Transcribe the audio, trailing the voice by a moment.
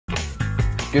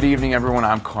Good evening, everyone.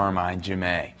 I'm Carmine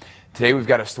Gemei. Today we've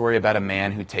got a story about a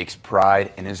man who takes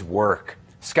pride in his work.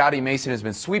 Scotty Mason has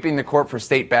been sweeping the court for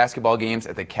state basketball games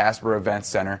at the Casper Events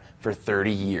Center for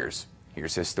 30 years.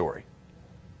 Here's his story.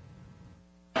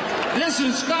 This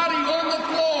is Scotty on the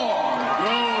floor.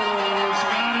 Go,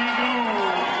 Scotty, go.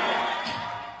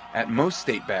 At most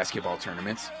state basketball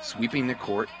tournaments, sweeping the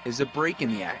court is a break in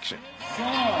the action.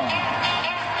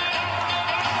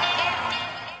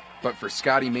 But for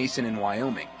Scotty Mason in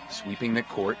Wyoming, sweeping the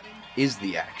court is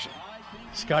the action.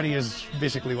 Scotty is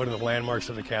basically one of the landmarks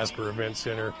of the Casper Events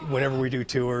Center. Whenever we do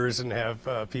tours and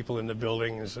have people in the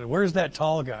building and say, "Where's that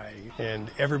tall guy?" And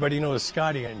everybody knows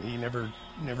Scotty, and he never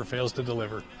fails to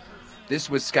deliver. This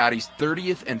was Scotty's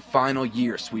 30th and final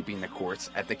year sweeping the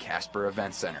courts at the Casper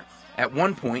Events Center. At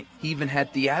one point, he even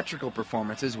had theatrical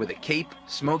performances with a cape,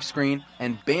 smokescreen,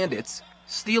 and bandits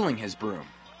stealing his broom.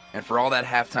 And for all that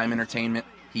halftime entertainment,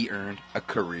 he earned a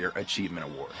Career Achievement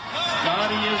Award.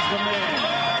 Scotty is the man.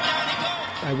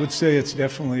 I would say it's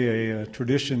definitely a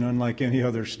tradition unlike any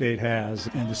other state has,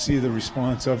 and to see the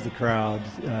response of the crowd,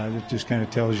 it just kind of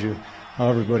tells you how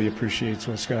everybody appreciates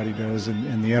what Scotty does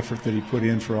and the effort that he put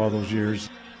in for all those years.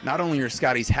 Not only are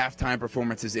Scotty's halftime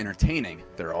performances entertaining,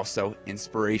 they're also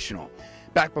inspirational.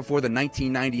 Back before the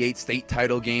 1998 state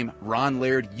title game, Ron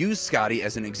Laird used Scotty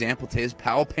as an example to his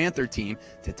Powell Panther team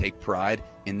to take pride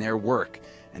in their work,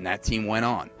 and that team went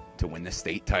on to win the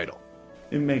state title.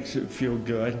 It makes it feel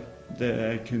good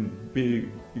that I can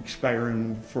be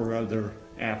inspiring for other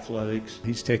athletics.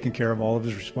 He's taking care of all of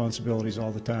his responsibilities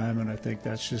all the time, and I think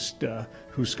that's just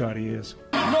who Scotty is.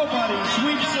 Nobody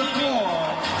sweeps the floor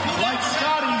like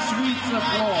Scotty sweeps the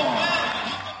floor.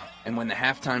 And when the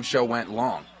halftime show went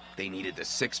long, they needed the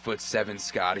 6'7"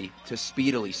 Scotty to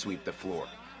speedily sweep the floor.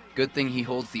 Good thing he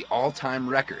holds the all-time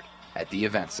record at the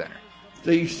Event Center.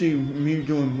 They see me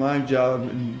doing my job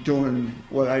and doing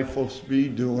what I'm supposed to be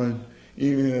doing,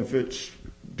 even if it's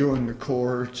doing the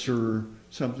courts or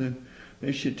something.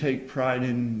 They should take pride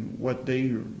in what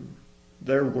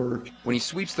their work. When he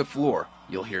sweeps the floor,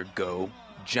 you'll hear "Go,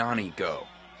 Johnny, go."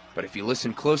 But if you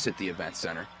listen close at the Event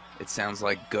Center, it sounds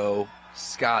like "Go,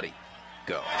 Scotty,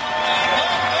 go."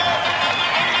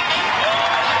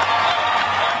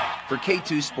 For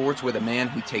K2 Sports, with a man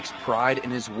who takes pride in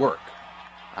his work,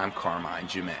 I'm Carmine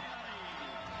Gemei.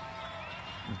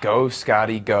 Go,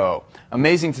 Scotty, go.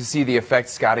 Amazing to see the effect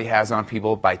Scotty has on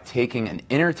people by taking an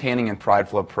entertaining and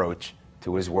prideful approach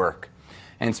to his work.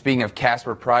 And speaking of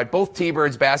Casper pride, both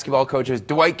T-Birds basketball coaches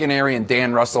Dwight Gennari and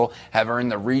Dan Russell have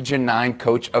earned the Region 9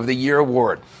 Coach of the Year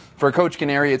award. For Coach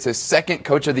Gennari, it's his second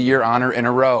Coach of the Year honor in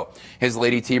a row. His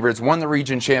Lady T-Birds won the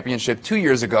region championship 2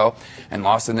 years ago and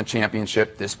lost in the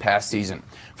championship this past season.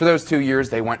 For those 2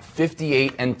 years, they went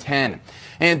 58-10.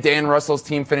 And Dan Russell's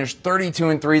team finished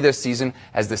 32-3 this season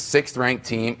as the 6th-ranked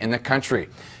team in the country.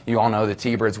 You all know the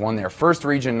T-Birds won their first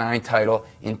Region 9 title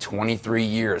in 23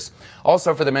 years.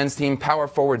 Also for the men's team, power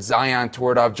forward Zion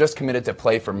Tordov just committed to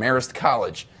play for Marist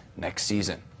College next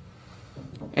season.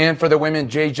 And for the women,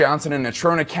 Jaye Johnson, a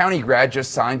Natrona County grad,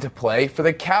 just signed to play for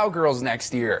the Cowgirls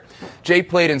next year. Jaye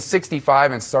played in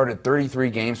 65 and started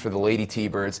 33 games for the Lady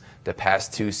T-Birds the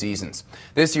past 2 seasons.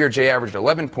 This year, Jaye averaged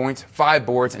 11 points, 5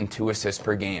 boards, and 2 assists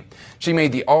per game. She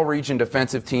made the All-Region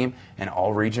Defensive Team and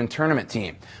All-Region Tournament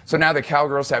Team. So now the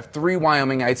Cowgirls have 3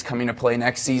 Wyomingites coming to play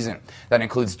next season. That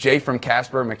includes Jaye from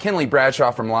Casper, McKinley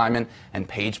Bradshaw from Lyman, and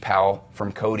Paige Powell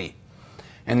from Cody.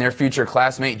 And their future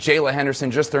classmate, Jayla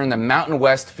Henderson, just earned the Mountain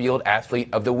West Field Athlete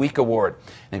of the Week award.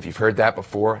 And if you've heard that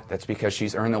before, that's because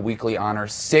she's earned the weekly honor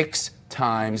 6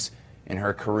 times in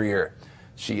her career.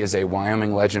 She is a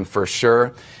Wyoming legend for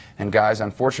sure. And guys,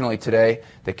 unfortunately today,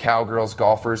 the Cowgirls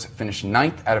golfers finished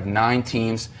 9th out of 9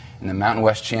 teams in the Mountain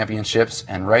West Championships.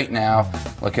 And right now,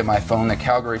 look at my phone, the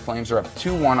Calgary Flames are up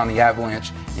 2-1 on the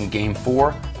Avalanche in Game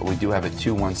 4, but we do have a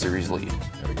 2-1 series lead.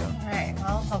 There we go. All right,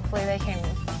 well, hopefully they can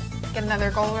get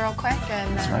another goal real quick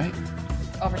and That's right.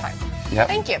 Overtime. Yep.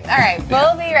 Thank you. All right,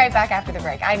 we'll be right back after the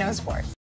break. I know sports.